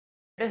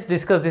Let's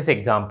discuss this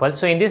example.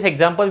 So in this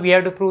example, we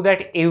have to prove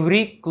that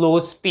every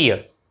closed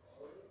sphere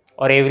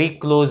or every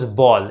closed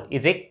ball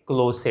is a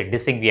closed set.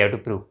 This thing we have to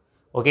prove.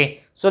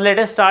 Okay. So let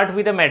us start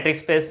with a matrix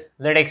space.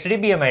 Let XD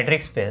be a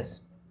matrix space.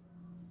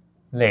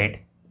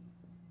 Let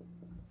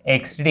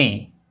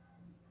XD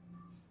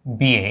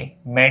be a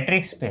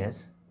matrix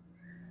space.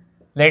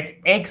 Let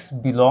X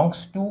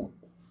belongs to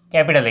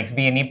capital X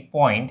be any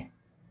point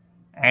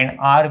and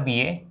R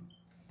be a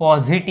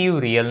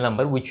positive real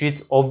number, which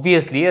is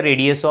obviously a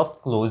radius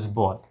of closed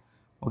ball.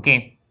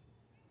 Okay.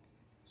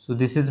 So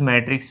this is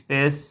matrix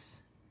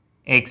space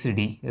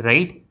XD,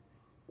 right?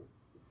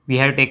 We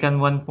have taken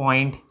one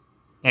point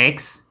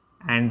X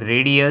and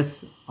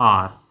radius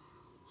R.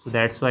 So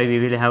that's why we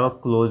will have a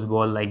closed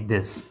ball like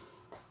this.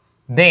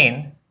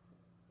 Then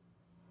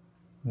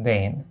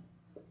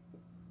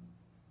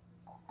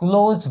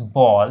closed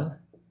ball,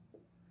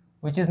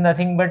 which is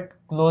nothing but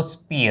closed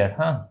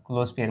sphere,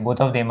 closed sphere,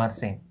 both of them are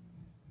same,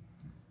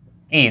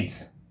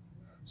 is,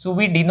 so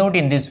we denote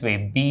in this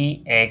way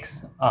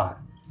BXR.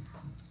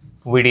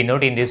 We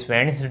denote in this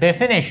way, and its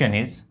definition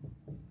is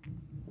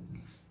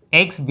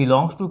X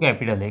belongs to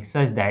capital X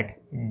such that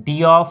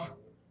D of,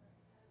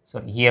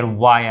 here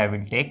Y I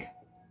will take,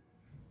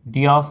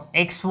 D of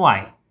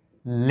XY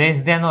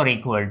less than or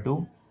equal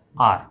to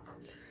R.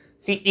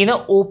 See, in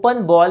an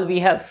open ball we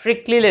have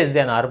strictly less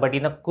than R, but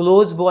in a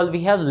closed ball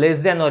we have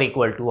less than or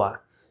equal to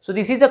R. So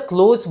this is a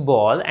closed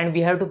ball and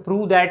we have to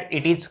prove that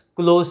it is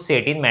closed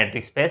set in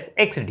matrix space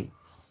XD.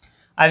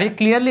 I will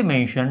clearly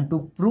mention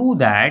to prove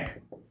that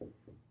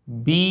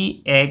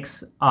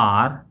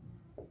BXR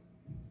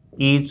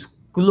is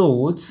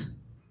closed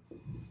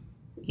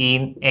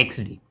in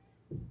XD.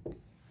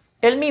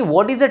 Tell me,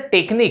 what is a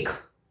technique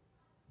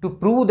to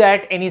prove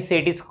that any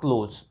set is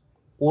closed?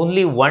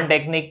 Only one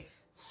technique.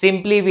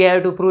 Simply we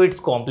have to prove its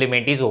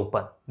complement is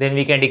open. Then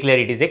we can declare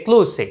it is a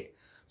closed set.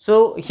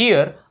 So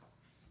here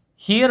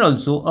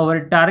also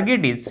our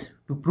target is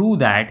to prove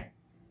that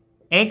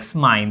X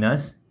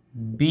minus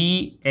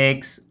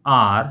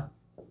BXR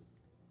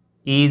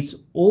is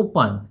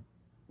open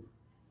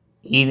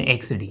in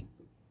XD.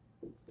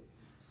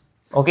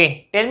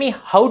 Okay, tell me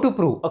how to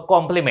prove a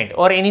complement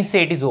or any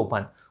set is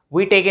open.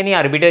 We take any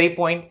arbitrary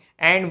point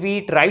and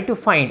we try to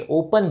find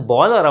open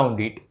ball around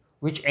it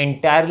which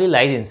entirely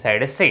lies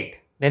inside a set.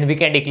 Then we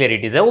can declare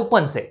it is an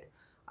open set.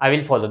 I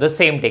will follow the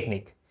same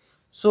technique.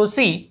 So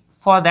see,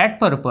 for that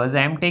purpose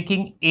I am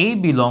taking A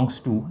belongs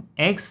to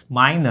X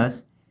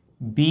minus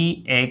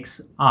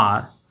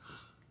BXR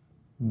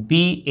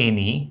be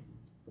any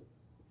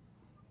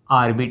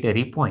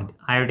arbitrary point.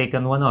 I have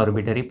taken one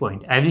arbitrary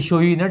point. I will show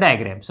you in a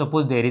diagram.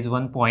 Suppose there is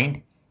one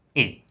point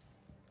A.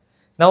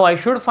 Now I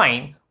should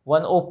find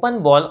one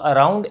open ball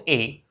around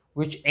A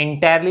which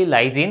entirely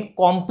lies in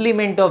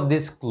complement of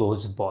this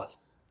closed ball.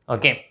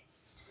 Okay.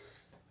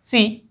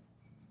 See,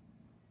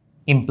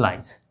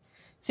 implies,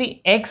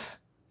 see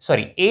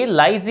A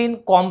lies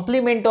in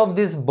complement of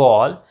this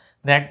ball.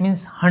 That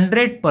means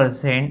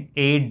 100%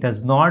 A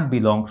does not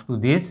belongs to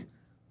this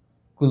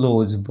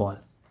closed ball.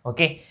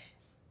 Okay.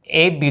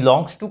 A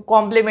belongs to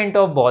complement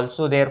of ball,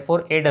 so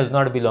therefore A does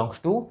not belongs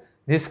to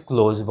this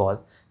closed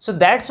ball. So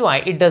that's why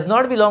it does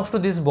not belongs to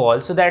this ball.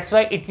 So that's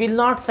why it will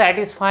not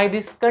satisfy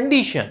this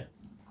condition.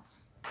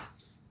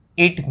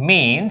 It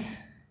means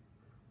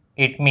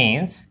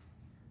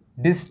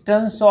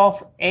distance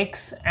of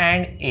X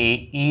and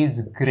A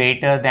is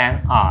greater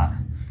than R.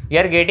 We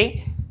are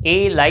getting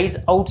A lies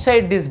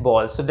outside this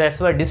ball, so that's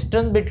why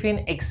distance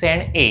between X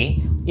and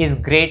A is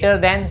greater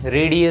than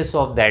radius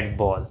of that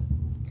ball.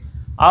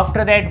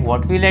 After that,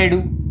 what will I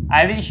do?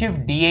 I will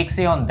shift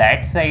dxa on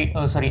that side,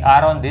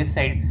 R on this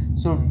side.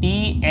 So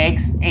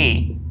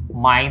dxa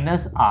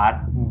minus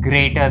R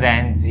greater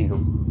than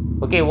 0.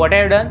 Okay, what I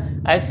have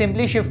done? I have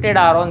simply shifted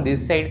R on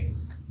this side.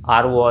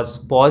 R was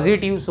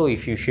positive, so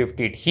if you shift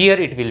it here,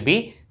 it will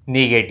be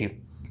negative.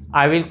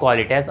 I will call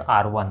it as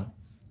R1.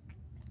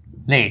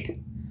 Let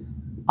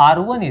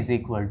R1 is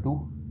equal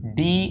to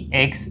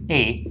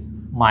dxa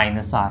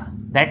minus R.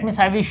 That means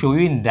I will show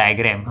you in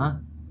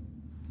diagram.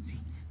 See,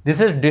 this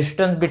is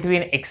distance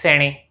between X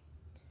and A.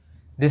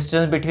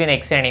 Distance between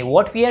X and A.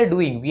 What we are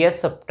doing? We are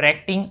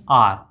subtracting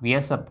R.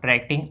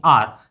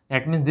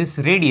 That means this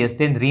radius,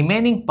 then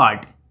remaining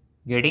part,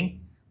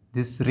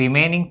 this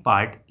remaining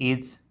part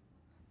is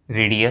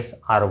radius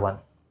R1.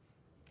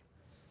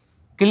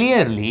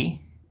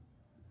 Clearly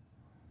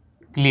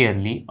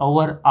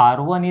our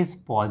R1 is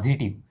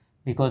positive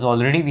because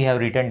already we have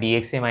written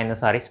dxa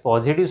minus R is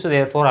positive, so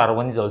therefore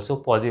R1 is also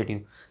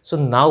positive. So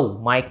now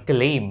my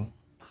claim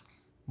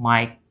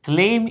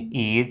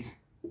is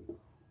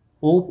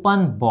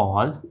open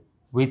ball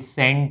with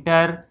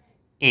center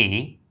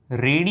A,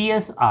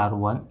 radius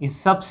R1 is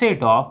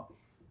subset of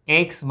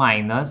X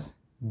minus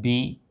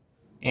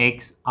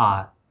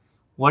BXR.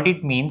 What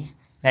it means?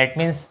 That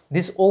means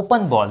this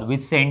open ball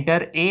with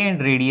center A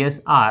and radius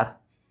R,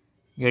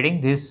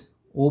 this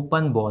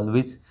open ball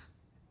with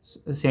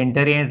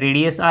center A and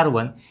radius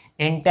R1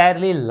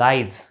 entirely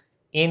lies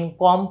in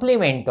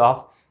complement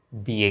of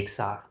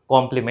bxr.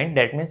 Complement,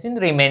 that means in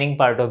remaining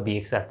part of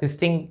bxr.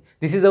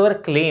 This is our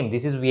claim.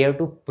 This is we have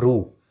to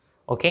prove.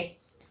 Okay.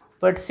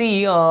 But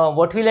see,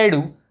 what will I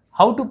do?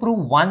 How to prove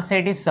one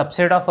set is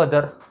subset of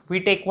other? We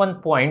take one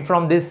point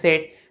from this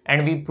set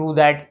and we prove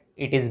that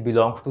it is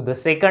belongs to the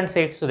second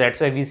set. So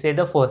that's why we say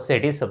the first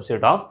set is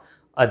subset of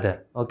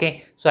other.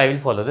 Okay. So I will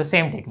follow the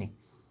same technique.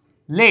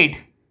 Let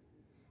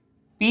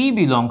P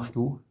belongs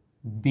to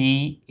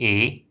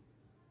BA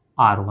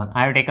R1.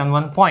 I have taken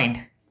one point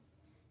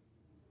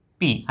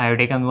P. I have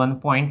taken one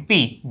point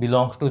P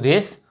belongs to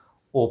this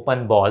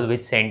open ball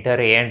with center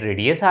A and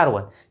radius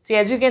R1. See,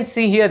 as you can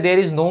see here, there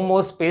is no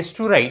more space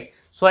to write.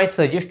 So I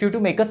suggest you to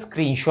make a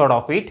screenshot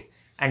of it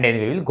and then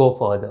we will go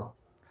further.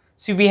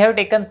 See, we have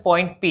taken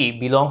point P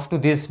belongs to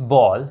this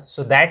ball.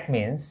 So that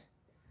means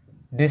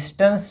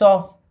distance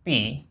of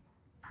P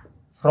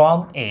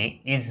from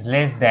A is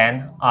less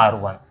than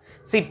R1.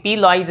 See, P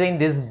lies in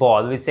this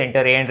ball with center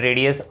A and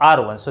radius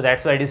R1. So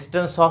that's why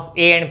distance of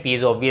A and P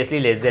is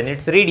obviously less than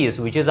its radius,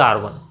 which is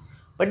R1.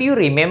 But you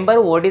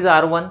remember what is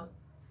R1?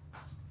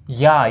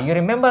 Yeah, you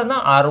remember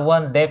na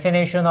R1,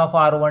 definition of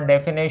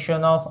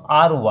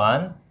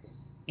R1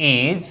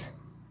 is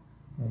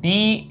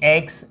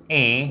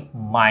dxa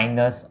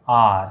minus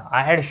r.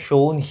 I had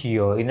shown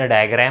here in a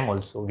diagram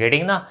also,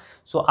 getting na?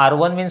 So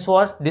R1 means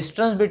what?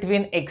 Distance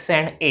between x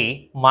and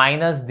A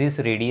minus this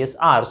radius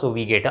r. So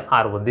we get a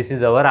R1. This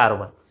is our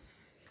R1.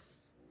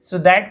 So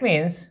that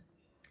means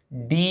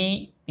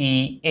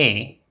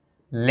dpa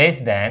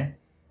less than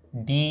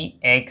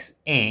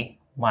dxa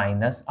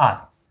minus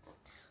r.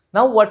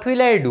 Now what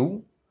will I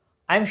do?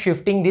 I am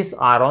shifting this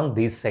r on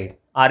this side.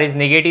 R is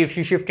negative. If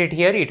you shift it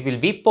here, it will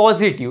be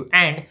positive,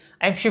 and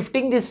I am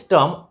shifting this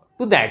term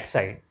to that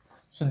side.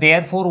 So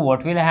therefore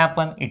what will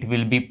happen? It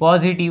will be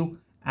positive,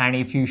 and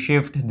if you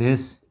shift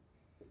this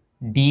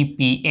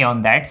dpa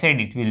on that side,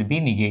 it will be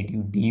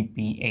negative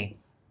dpa.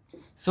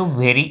 So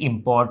very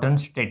important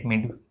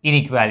statement,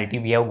 inequality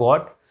we have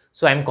got.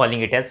 So I am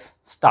calling it as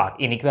star,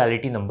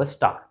 inequality number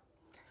star.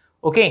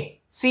 Okay,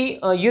 see,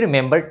 you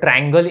remember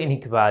triangle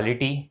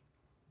inequality.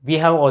 We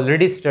have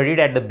already studied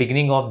at the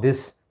beginning of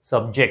this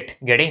subject,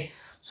 getting?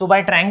 So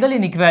by triangle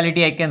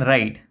inequality, I can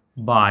write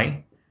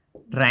by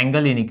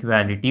triangle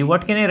inequality.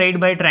 What can I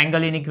write by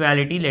triangle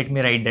inequality? Let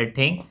me write that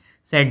thing.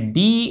 Set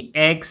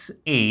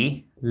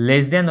dxa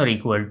less than or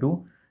equal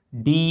to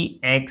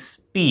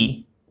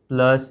dxp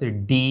plus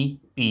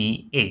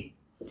dpa.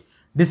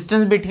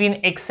 Distance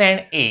between x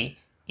and A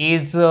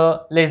is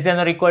less than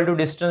or equal to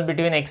distance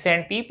between x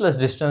and P plus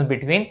distance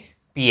between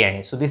P and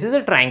A. So this is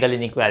a triangle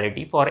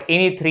inequality. For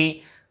any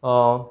three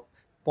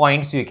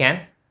points you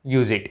can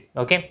use it.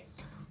 Okay.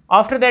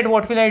 After that,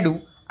 what will I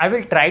do? I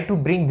will try to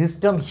bring this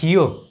term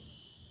here.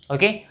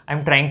 Okay. I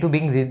am trying to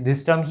bring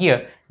this term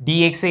here.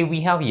 dxa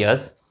we have,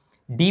 yes.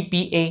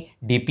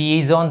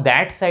 dpa is on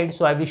that side.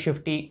 So I will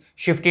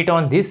shift it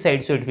on this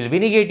side. So it will be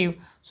negative.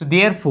 So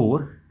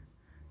therefore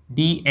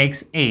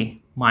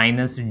dxa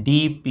minus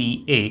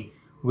dpa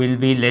will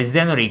be less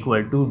than or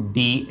equal to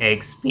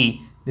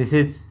dxp. This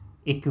is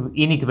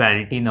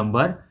inequality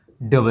number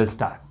double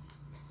star.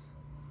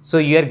 So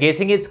your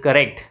guessing is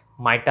correct.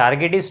 My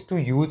target is to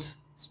use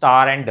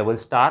star and double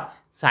star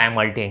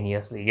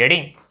simultaneously.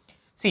 Getting?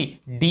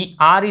 See,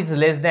 dr is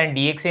less than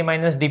dxa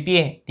minus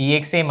dpa.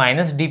 dxa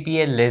minus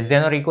dpa less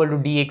than or equal to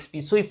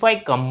dxp. So if I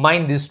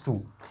combine these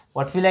two,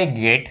 what will I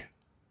get?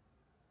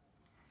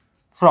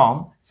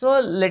 From, so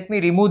let me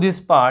remove this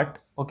part.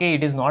 Okay,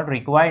 it is not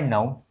required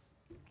now.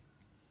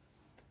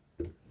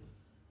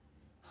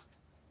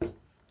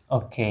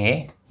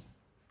 Okay,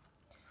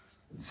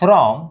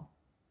 from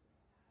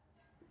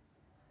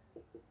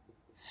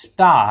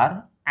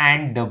star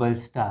and double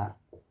star,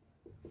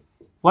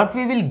 what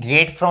we will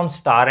get from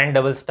star and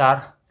double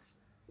star?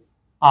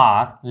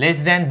 R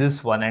less than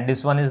this one, and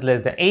this one is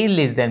less than A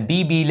less than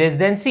B, B less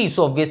than C.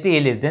 So obviously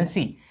A less than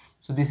C.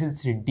 So this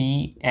is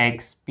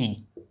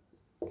dxp.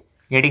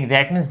 Getting?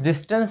 That means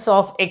distance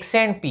of x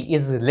and p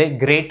is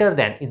greater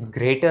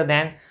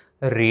than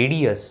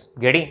radius.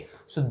 Getting?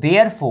 So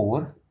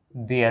therefore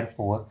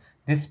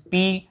this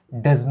p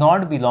does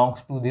not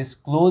belongs to this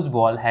closed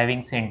ball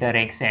having center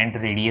x and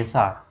radius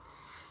r.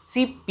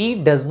 See, p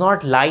does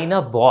not lie in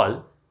a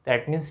ball.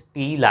 That means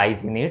p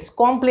lies in its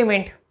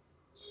complement.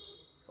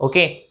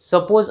 Okay,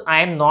 suppose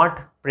I am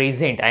not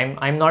present,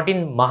 I'm not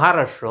in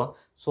Maharashtra.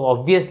 So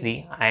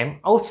obviously I am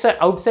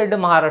outside the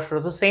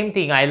Maharashtra. So same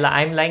thing,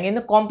 I'm lying in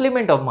the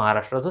complement of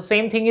Maharashtra. So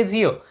same thing is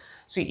here.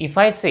 So if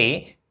I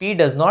say P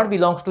does not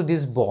belongs to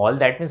this ball,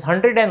 that means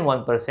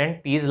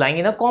 101% P is lying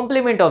in a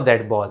complement of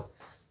that ball.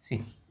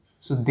 See,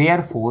 so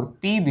therefore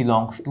P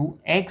belongs to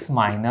X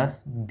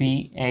minus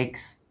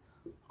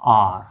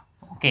BXR.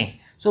 Okay,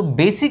 so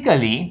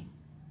basically,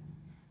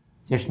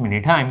 just a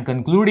minute, I'm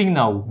concluding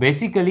now.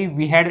 Basically,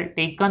 we had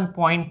taken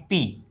point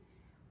P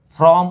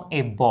from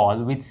a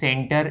ball with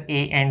center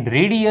A and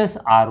radius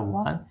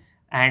R1,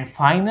 and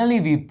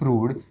finally we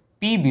proved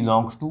P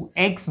belongs to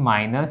X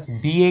minus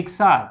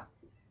BXR.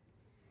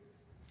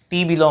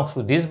 P belongs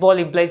to this ball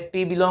implies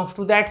P belongs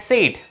to that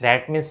set.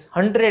 That means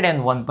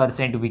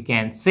 101% we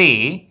can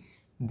say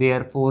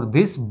Therefore,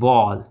 this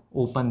ball,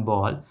 open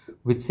ball,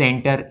 with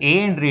center A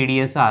and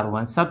radius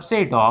R1,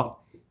 subset of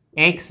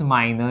x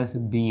minus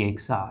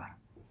bxr.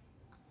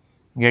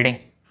 Getting?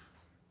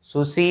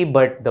 So see,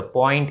 but the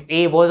point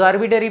A was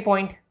arbitrary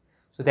point.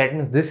 So that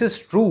means this is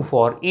true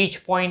for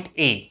each point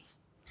A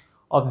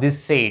of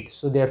this set.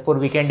 So therefore,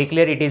 we can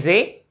declare it is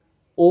a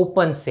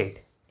open set.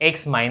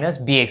 X minus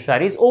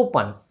bxr is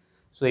open.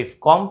 So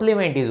if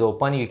complement is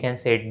open, you can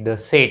say the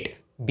set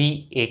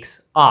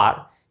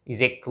bxr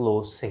is a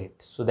closed set.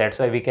 So that's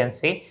why we can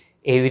say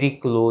every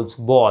closed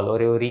ball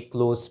or every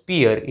closed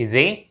sphere is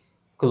a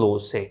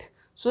closed set.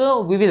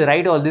 So we will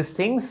write all these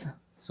things.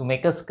 So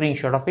make a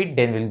screenshot of it,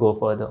 then we'll go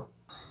further.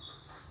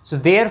 So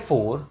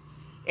therefore,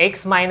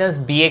 x minus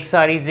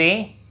bxr is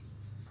a,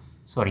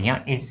 sorry,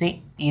 yeah,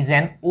 is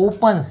an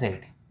open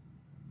set.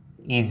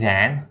 Is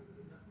an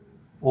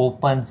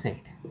open set.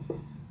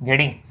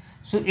 Getting?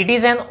 So it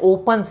is an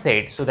open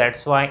set. So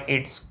that's why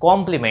its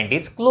complement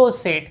is closed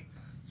set.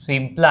 So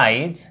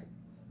implies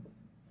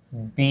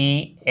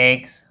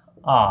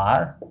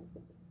bxr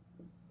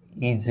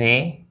is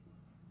a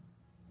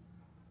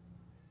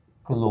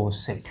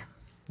closed set.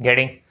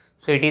 Getting?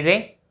 So it is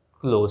a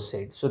closed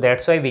set. So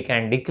that's why we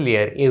can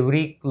declare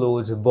every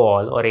closed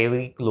ball or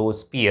every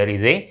closed sphere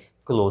is a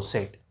closed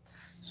set.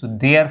 So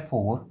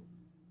therefore,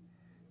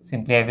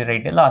 simply I will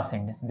write the last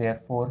sentence.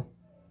 Therefore,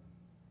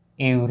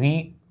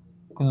 every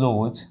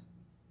closed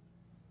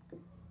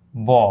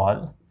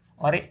ball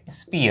or a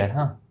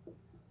sphere,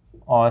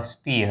 or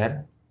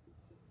sphere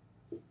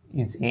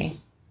is a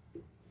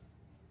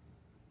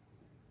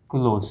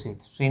closed set.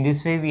 So in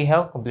this way, we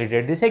have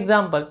completed this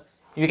example.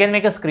 You can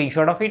make a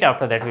screenshot of it.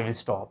 After that, we will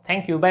stop.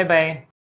 Thank you. Bye bye.